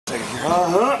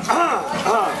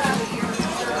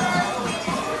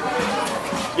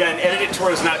Yeah, and edit it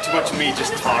towards not too much of me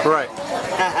just talking. Right.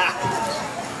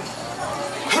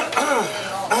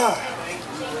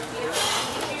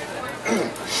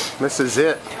 This is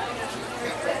it.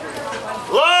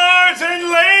 Lords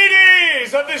and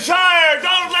ladies of the Shire,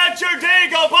 don't let your day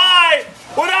go by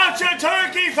without your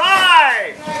turkey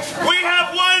thigh. We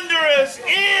have wondrous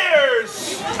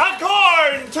ears of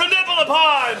corn to nibble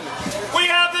upon. We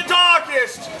have the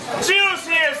darkest,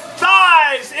 juiciest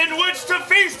thighs in which to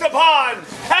feast upon.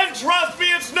 And trust me,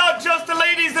 it's not just the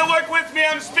ladies that work with me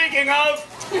I'm speaking of.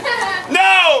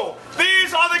 No!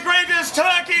 These are the greatest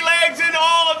turkey legs in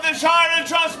all of the Shire, and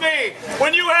trust me,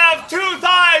 when you have two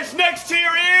thighs next to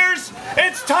your ears,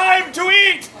 it's time to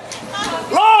eat!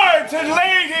 Lords and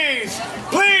ladies,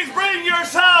 please bring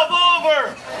yourself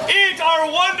over. Eat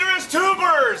our wondrous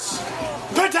tubers.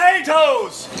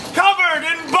 Potatoes, covered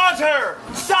in butter,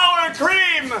 sour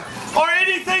cream, or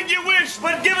anything you wish,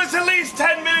 but give us at least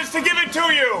 10 minutes to give it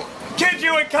to you. Kid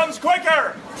you, it comes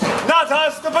quicker. Not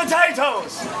us, the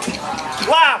potatoes.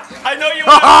 Laugh, I know you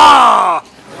will.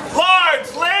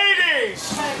 Lords,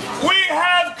 ladies, we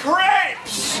have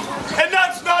crepes. And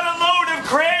that's not a load of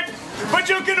crepe, but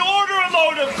you can order a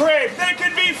load of crepe. They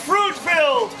can be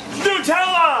fruit-filled,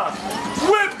 Nutella,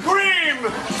 whipped cream.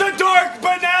 The dark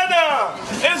banana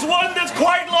is one that's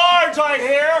quite large, I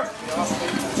hear.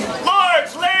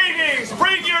 Lords, ladies,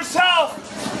 bring yourself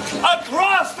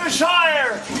across the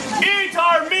Shire. Eat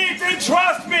our meat, and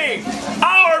trust me,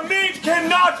 our meat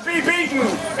cannot be beaten.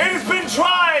 It has been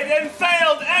tried and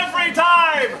failed every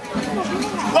time.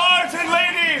 Lords and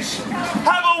ladies,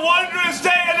 have a wondrous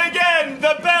day, and again,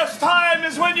 the best time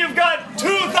is when you've got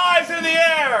two thighs in the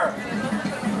air.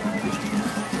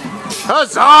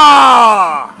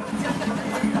 Huzzah!